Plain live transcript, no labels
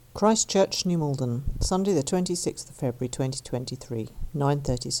Christ Church, New Malden, Sunday the 26th of February 2023,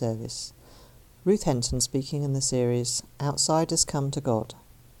 9:30 service. Ruth Henton speaking in the series Outsiders Come to God,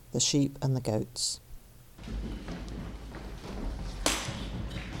 the Sheep and the Goats.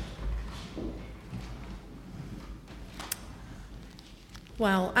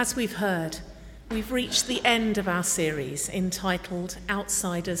 Well, as we've heard, we've reached the end of our series entitled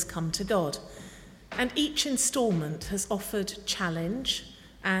Outsiders Come to God, and each instalment has offered challenge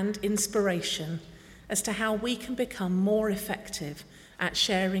and inspiration as to how we can become more effective at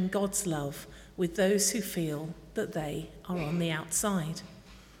sharing God's love with those who feel that they are on the outside.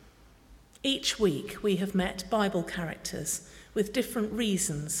 Each week we have met Bible characters with different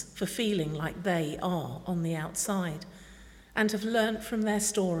reasons for feeling like they are on the outside, and have learnt from their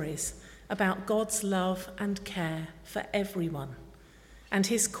stories about God's love and care for everyone, and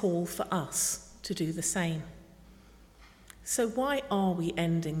his call for us to do the same. So why are we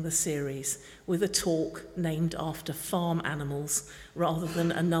ending the series with a talk named after farm animals rather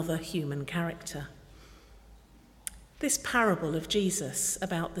than another human character? This parable of Jesus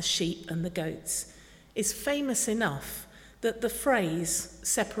about the sheep and the goats is famous enough that the phrase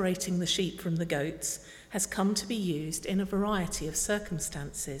separating the sheep from the goats has come to be used in a variety of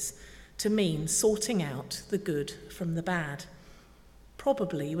circumstances to mean sorting out the good from the bad,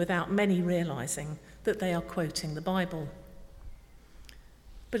 probably without many realising that they are quoting the Bible.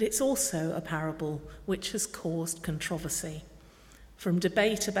 But it's also a parable which has caused controversy, from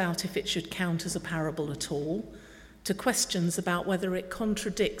debate about if it should count as a parable at all, to questions about whether it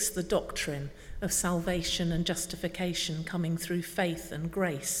contradicts the doctrine of salvation and justification coming through faith and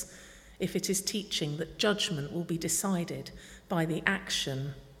grace, if it is teaching that judgment will be decided by the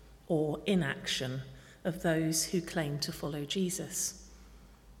action or inaction of those who claim to follow Jesus.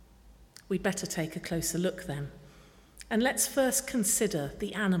 We'd better take a closer look then. And let's first consider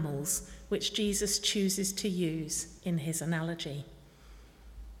the animals which Jesus chooses to use in his analogy.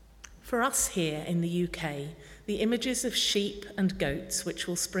 For us here in the UK, the images of sheep and goats which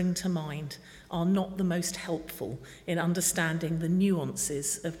will spring to mind are not the most helpful in understanding the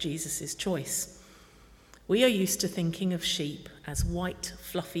nuances of Jesus' choice. We are used to thinking of sheep as white,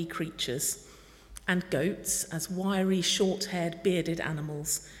 fluffy creatures, and goats as wiry, short-haired, bearded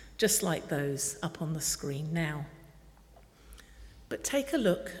animals, just like those up on the screen now. But take a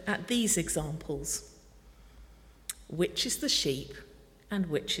look at these examples. Which is the sheep and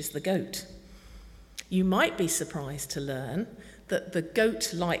which is the goat? You might be surprised to learn that the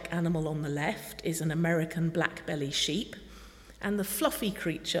goat-like animal on the left is an American black-belly sheep, and the fluffy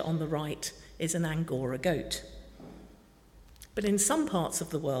creature on the right is an Angora goat. But in some parts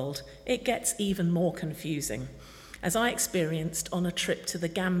of the world, it gets even more confusing, as I experienced on a trip to the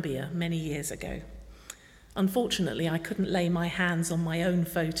Gambia many years ago. Unfortunately, I couldn't lay my hands on my own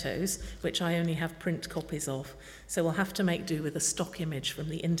photos, which I only have print copies of, so we'll have to make do with a stock image from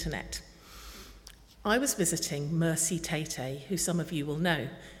the internet. I was visiting Mercy Tate, who some of you will know,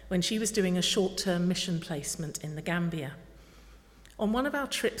 when she was doing a short-term mission placement in the Gambia. On one of our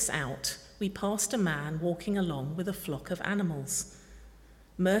trips out, we passed a man walking along with a flock of animals.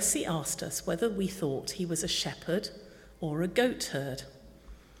 Mercy asked us whether we thought he was a shepherd or a goat herd,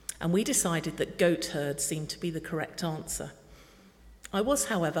 and we decided that goat herd seemed to be the correct answer. I was,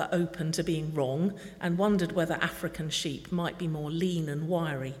 however, open to being wrong and wondered whether African sheep might be more lean and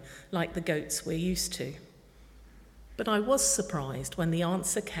wiry, like the goats we're used to. But I was surprised when the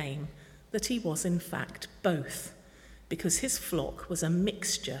answer came that he was in fact both, because his flock was a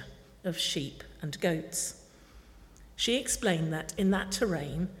mixture of sheep and goats. She explained that in that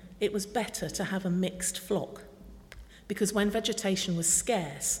terrain, it was better to have a mixed flock, because when vegetation was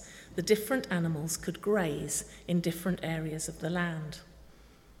scarce, the different animals could graze in different areas of the land.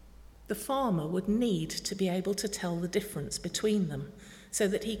 The farmer would need to be able to tell the difference between them so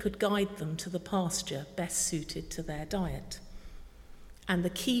that he could guide them to the pasture best suited to their diet. And the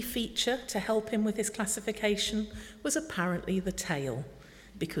key feature to help him with his classification was apparently the tail,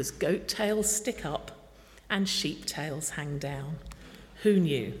 because goat tails stick up and sheep tails hang down. Who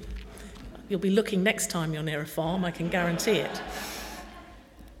knew? You'll be looking next time you're near a farm, I can guarantee it.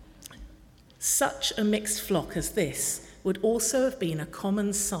 Such a mixed flock as this would also have been a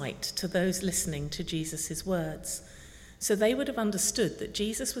common sight to those listening to Jesus' words. So they would have understood that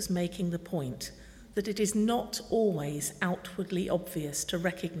Jesus was making the point that it is not always outwardly obvious to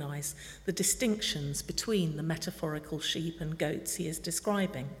recognise the distinctions between the metaphorical sheep and goats he is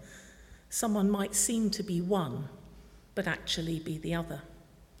describing. Someone might seem to be one, but actually be the other.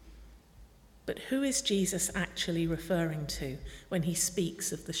 But who is Jesus actually referring to when he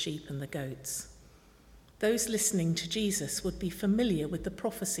speaks of the sheep and the goats? those listening to Jesus would be familiar with the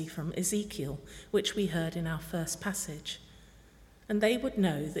prophecy from Ezekiel, which we heard in our first passage. And they would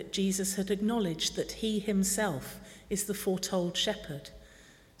know that Jesus had acknowledged that he himself is the foretold shepherd.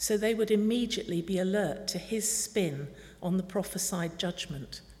 So they would immediately be alert to his spin on the prophesied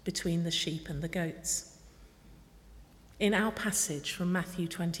judgment between the sheep and the goats. In our passage from Matthew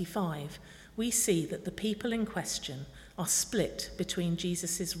 25, we see that the people in question are split between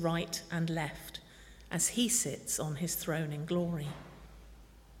Jesus' right and left as he sits on his throne in glory.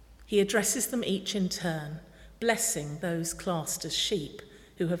 He addresses them each in turn, blessing those classed as sheep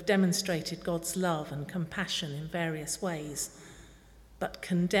who have demonstrated God's love and compassion in various ways, but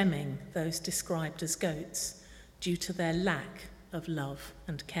condemning those described as goats due to their lack of love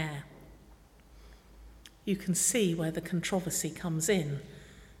and care. You can see where the controversy comes in,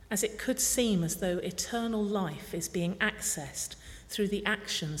 as it could seem as though eternal life is being accessed through the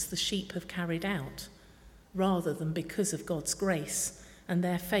actions the sheep have carried out, rather than because of God's grace and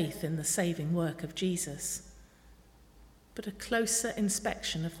their faith in the saving work of Jesus. But a closer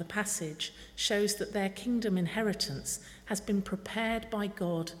inspection of the passage shows that their kingdom inheritance has been prepared by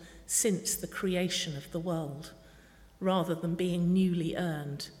God since the creation of the world, rather than being newly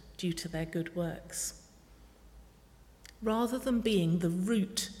earned due to their good works. Rather than being the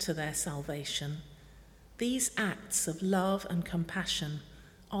route to their salvation, these acts of love and compassion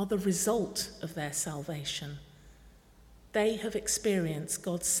are the result of their salvation. They have experienced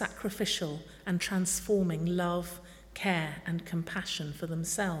God's sacrificial and transforming love, care, and compassion for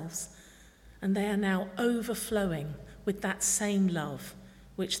themselves, and they are now overflowing with that same love,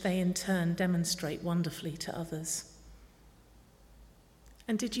 which they in turn demonstrate wonderfully to others.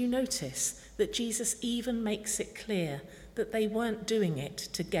 And did you notice that Jesus even makes it clear that they weren't doing it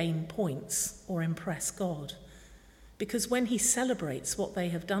to gain points or impress God? Because when he celebrates what they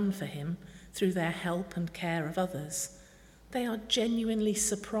have done for him through their help and care of others, they are genuinely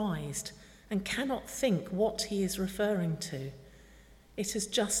surprised and cannot think what he is referring to. It has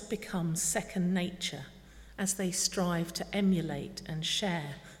just become second nature as they strive to emulate and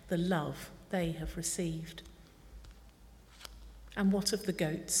share the love they have received. And what of the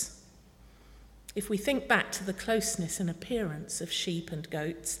goats? If we think back to the closeness and appearance of sheep and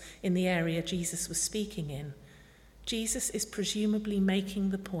goats in the area Jesus was speaking in, Jesus is presumably making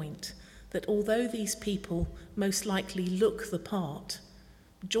the point that although these people most likely look the part,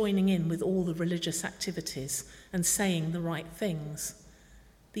 joining in with all the religious activities and saying the right things,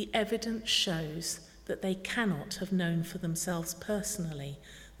 the evidence shows that they cannot have known for themselves personally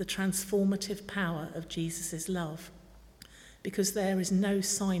the transformative power of Jesus' love, because there is no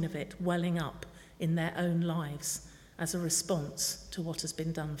sign of it welling up in their own lives as a response to what has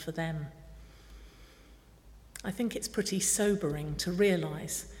been done for them. I think it's pretty sobering to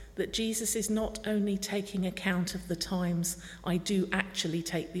realise that Jesus is not only taking account of the times I do actually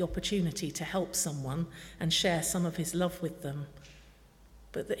take the opportunity to help someone and share some of his love with them,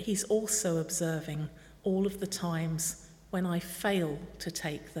 but that he's also observing all of the times when I fail to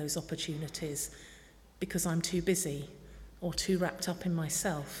take those opportunities because I'm too busy or too wrapped up in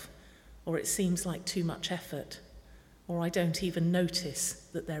myself, or it seems like too much effort, or I don't even notice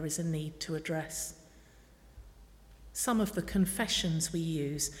that there is a need to address. Some of the confessions we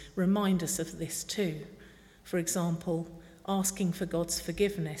use remind us of this too. For example, asking for God's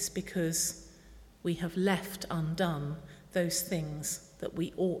forgiveness because we have left undone those things that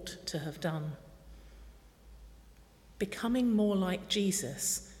we ought to have done. Becoming more like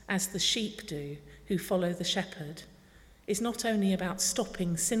Jesus, as the sheep do who follow the shepherd, is not only about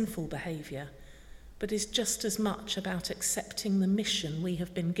stopping sinful behaviour, but is just as much about accepting the mission we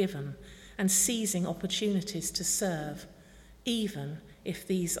have been given and seizing opportunities to serve, even if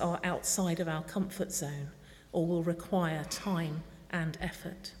these are outside of our comfort zone or will require time and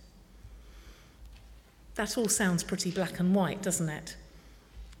effort. That all sounds pretty black and white, doesn't it?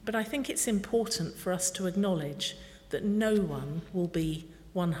 But I think it's important for us to acknowledge that no one will be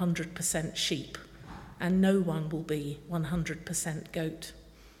 100% sheep and no one will be 100% goat.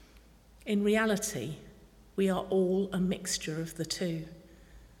 In reality, we are all a mixture of the two.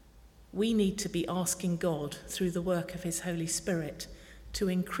 We need to be asking God, through the work of his Holy Spirit, to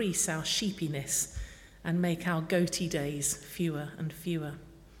increase our sheepiness and make our goaty days fewer and fewer.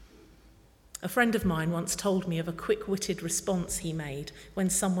 A friend of mine once told me of a quick-witted response he made when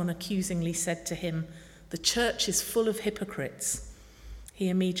someone accusingly said to him, "The church is full of hypocrites." He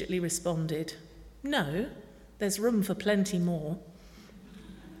immediately responded, "No, there's room for plenty more."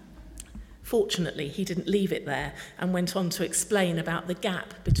 Fortunately, he didn't leave it there and went on to explain about the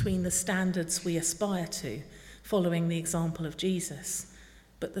gap between the standards we aspire to, following the example of Jesus,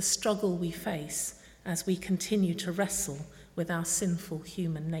 but the struggle we face as we continue to wrestle with our sinful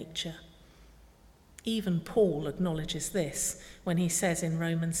human nature. Even Paul acknowledges this when he says in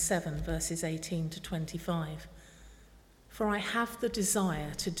Romans 7, verses 18 to 25, "For I have the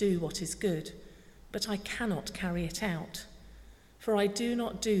desire to do what is good, but I cannot carry it out. For I do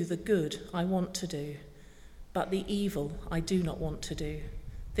not do the good I want to do, but the evil I do not want to do,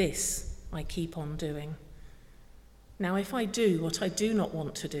 this I keep on doing. Now if I do what I do not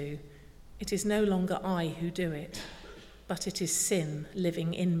want to do, it is no longer I who do it, but it is sin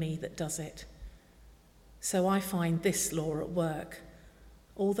living in me that does it. So I find this law at work.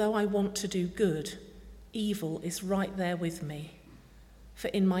 Although I want to do good, evil is right there with me. For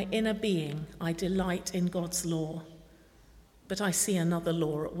in my inner being I delight in God's law. But I see another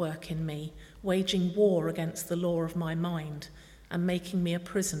law at work in me, waging war against the law of my mind and making me a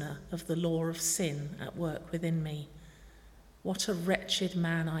prisoner of the law of sin at work within me. What a wretched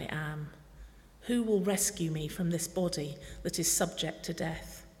man I am! Who will rescue me from this body that is subject to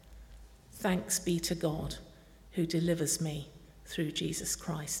death? Thanks be to God, who delivers me through Jesus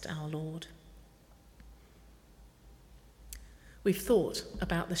Christ our Lord." We've thought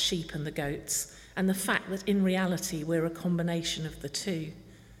about the sheep and the goats and the fact that in reality we're a combination of the two.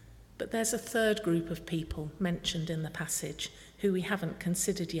 But there's a third group of people mentioned in the passage who we haven't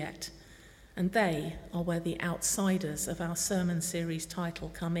considered yet, and they are where the outsiders of our sermon series title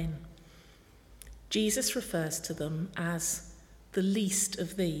come in. Jesus refers to them as the least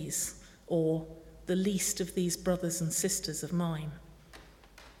of these, or the least of these brothers and sisters of mine.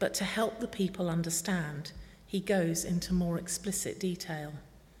 But to help the people understand, he goes into more explicit detail.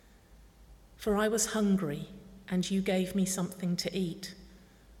 "For I was hungry, and you gave me something to eat.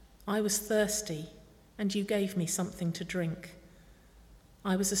 I was thirsty, and you gave me something to drink.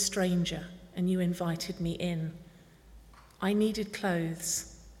 I was a stranger, and you invited me in. I needed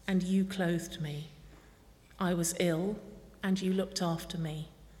clothes, and you clothed me. I was ill, and you looked after me.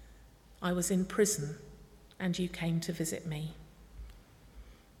 I was in prison, and you came to visit me."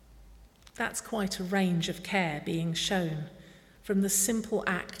 That's quite a range of care being shown, from the simple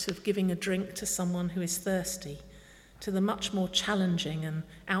act of giving a drink to someone who is thirsty to the much more challenging and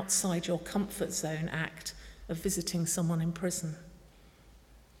outside your comfort zone act of visiting someone in prison.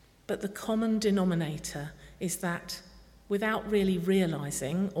 But the common denominator is that, without really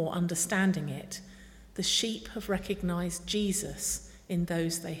realizing or understanding it, the sheep have recognized Jesus in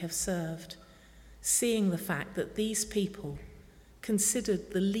those they have served, seeing the fact that these people,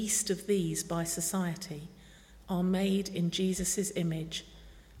 considered the least of these by society, are made in Jesus' image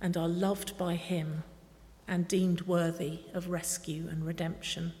and are loved by him and deemed worthy of rescue and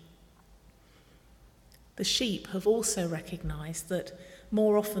redemption. The sheep have also recognized that,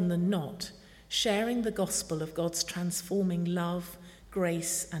 more often than not, sharing the gospel of God's transforming love,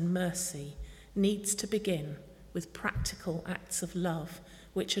 grace, and mercy needs to begin with practical acts of love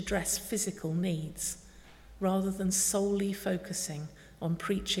which address physical needs, rather than solely focusing on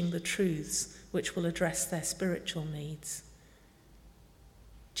preaching the truths which will address their spiritual needs.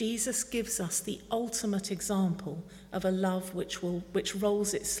 Jesus gives us the ultimate example of a love which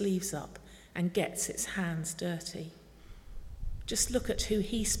rolls its sleeves up and gets its hands dirty. Just look at who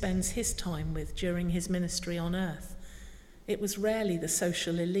he spends his time with during his ministry on earth. It was rarely the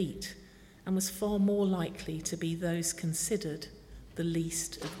social elite, and was far more likely to be those considered the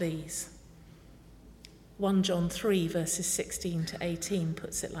least of these. 1 John 3 verses 16 to 18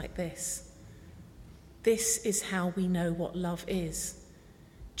 puts it like this: "This is how we know what love is.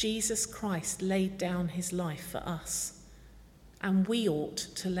 Jesus Christ laid down his life for us, and we ought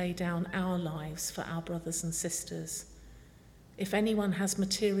to lay down our lives for our brothers and sisters. If anyone has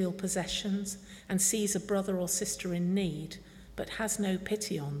material possessions and sees a brother or sister in need, but has no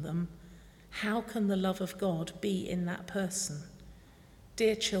pity on them, how can the love of God be in that person?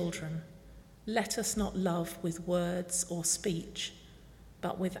 Dear children, let us not love with words or speech,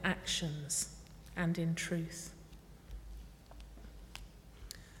 but with actions and in truth."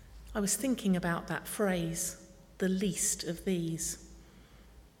 I was thinking about that phrase, the least of these.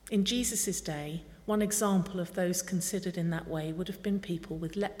 In Jesus' day, one example of those considered in that way would have been people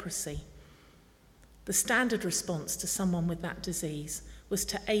with leprosy. The standard response to someone with that disease was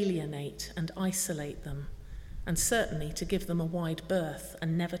to alienate and isolate them, and certainly to give them a wide berth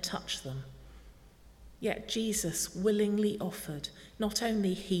and never touch them. Yet Jesus willingly offered not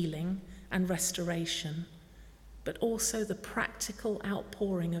only healing and restoration, but also the practical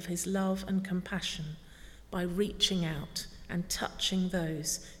outpouring of his love and compassion by reaching out and touching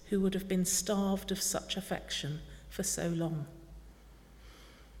those who would have been starved of such affection for so long.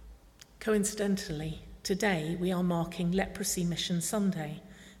 Coincidentally, today we are marking Leprosy Mission Sunday,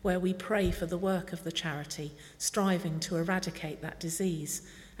 where we pray for the work of the charity, striving to eradicate that disease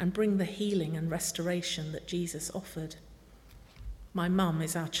and bring the healing and restoration that Jesus offered. My mum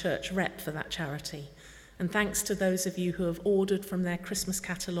is our church rep for that charity, and thanks to those of you who have ordered from their Christmas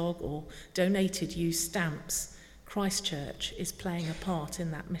catalogue or donated used stamps, Christchurch is playing a part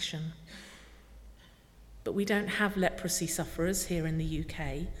in that mission. But we don't have leprosy sufferers here in the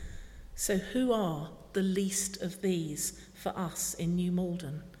UK, so who are the least of these for us in New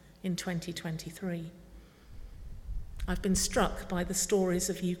Malden in 2023? I've been struck by the stories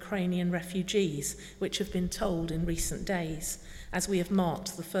of Ukrainian refugees which have been told in recent days as we have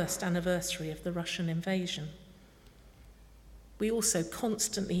marked the first anniversary of the Russian invasion. We also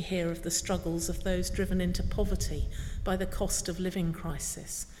constantly hear of the struggles of those driven into poverty by the cost of living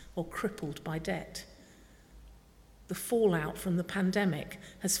crisis or crippled by debt. The fallout from the pandemic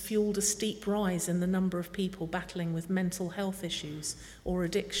has fueled a steep rise in the number of people battling with mental health issues or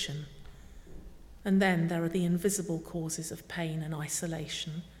addiction. And then there are the invisible causes of pain and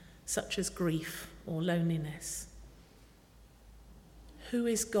isolation, such as grief or loneliness. Who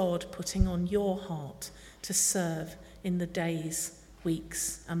is God putting on your heart to serve in the days,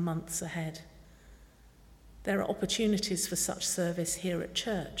 weeks, and months ahead? There are opportunities for such service here at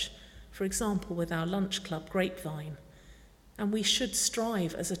church, for example with our lunch club Grapevine, and we should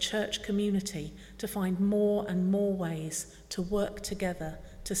strive as a church community to find more and more ways to work together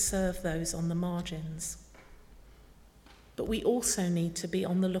to serve those on the margins. But we also need to be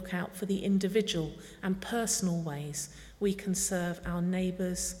on the lookout for the individual and personal ways we can serve our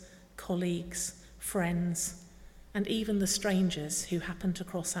neighbours, colleagues, friends, and even the strangers who happen to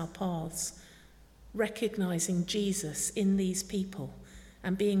cross our paths, recognising Jesus in these people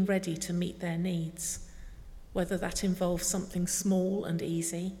and being ready to meet their needs, whether that involves something small and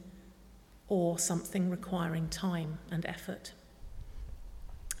easy or something requiring time and effort.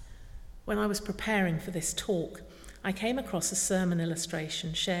 When I was preparing for this talk, I came across a sermon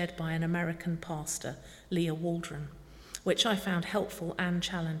illustration shared by an American pastor, Leah Waldron, which I found helpful and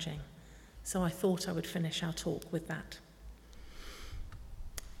challenging, so I thought I would finish our talk with that.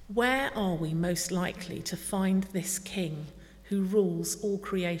 Where are we most likely to find this King who rules all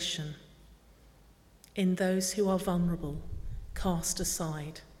creation? In those who are vulnerable, cast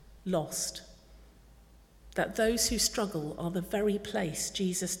aside, lost. That those who struggle are the very place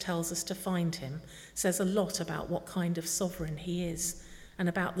Jesus tells us to find him says a lot about what kind of sovereign he is and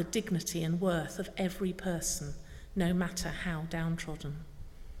about the dignity and worth of every person, no matter how downtrodden.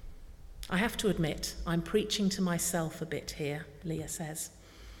 I have to admit, I'm preaching to myself a bit here, Leah says.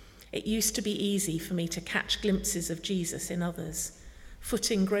 It used to be easy for me to catch glimpses of Jesus in others,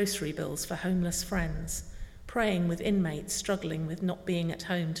 footing grocery bills for homeless friends, praying with inmates struggling with not being at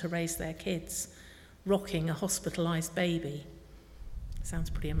home to raise their kids, rocking a hospitalised baby. Sounds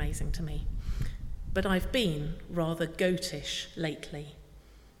pretty amazing to me. But I've been rather goatish lately.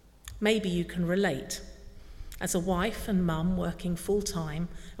 Maybe you can relate. As a wife and mum working full-time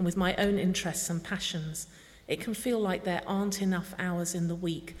and with my own interests and passions, it can feel like there aren't enough hours in the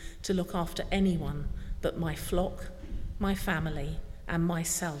week to look after anyone but my flock, my family, and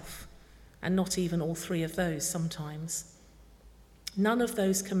myself, and not even all three of those sometimes. None of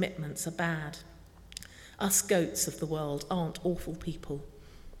those commitments are bad. Us goats of the world aren't awful people.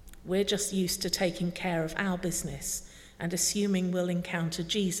 We're just used to taking care of our business and assuming we'll encounter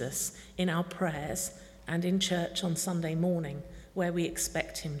Jesus in our prayers and in church on Sunday morning, where we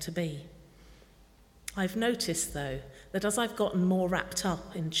expect him to be. I've noticed, though, that as I've gotten more wrapped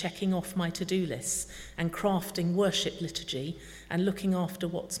up in checking off my to-do lists and crafting worship liturgy and looking after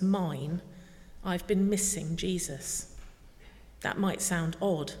what's mine, I've been missing Jesus. That might sound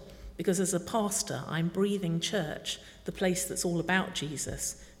odd, because as a pastor, I'm breathing church, the place that's all about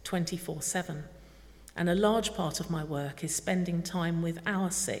Jesus, 24/7. And a large part of my work is spending time with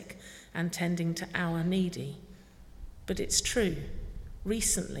our sick and tending to our needy. But it's true.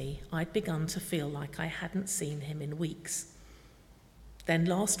 Recently, I'd begun to feel like I hadn't seen him in weeks. Then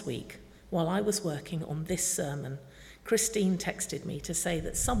last week, while I was working on this sermon, Christine texted me to say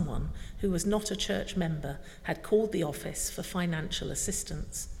that someone who was not a church member had called the office for financial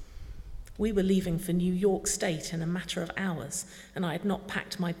assistance. We were leaving for New York State in a matter of hours, and I had not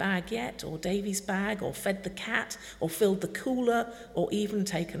packed my bag yet, or Davy's bag, or fed the cat, or filled the cooler, or even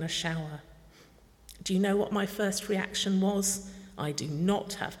taken a shower. Do you know what my first reaction was? I do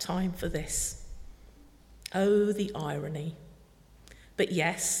not have time for this. Oh, the irony. But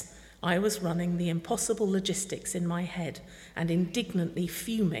yes, I was running the impossible logistics in my head and indignantly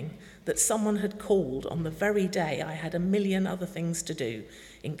fuming that someone had called on the very day I had a million other things to do,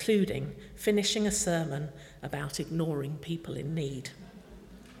 including finishing a sermon about ignoring people in need.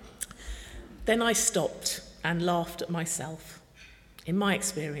 Then I stopped and laughed at myself. In my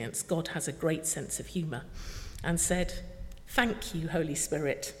experience, God has a great sense of humour, and said, "Thank you, Holy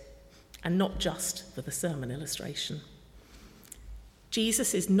Spirit," and not just for the sermon illustration.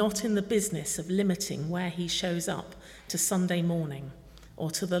 Jesus is not in the business of limiting where he shows up to Sunday morning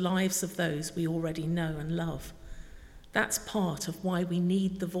or to the lives of those we already know and love. That's part of why we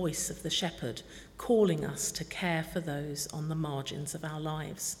need the voice of the shepherd calling us to care for those on the margins of our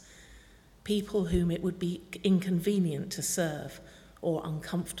lives, people whom it would be inconvenient to serve or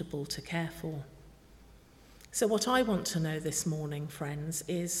uncomfortable to care for. So what I want to know this morning, friends,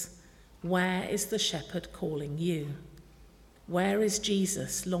 is where is the shepherd calling you? Where is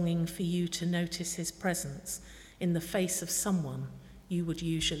Jesus longing for you to notice his presence in the face of someone you would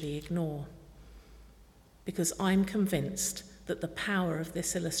usually ignore? Because I'm convinced that the power of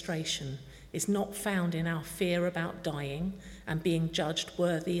this illustration is not found in our fear about dying and being judged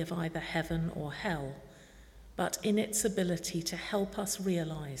worthy of either heaven or hell, but in its ability to help us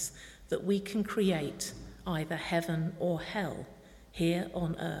realize that we can create either heaven or hell here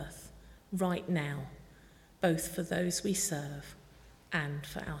on earth, right now, both for those we serve and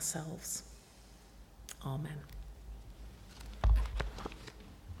for ourselves. Amen.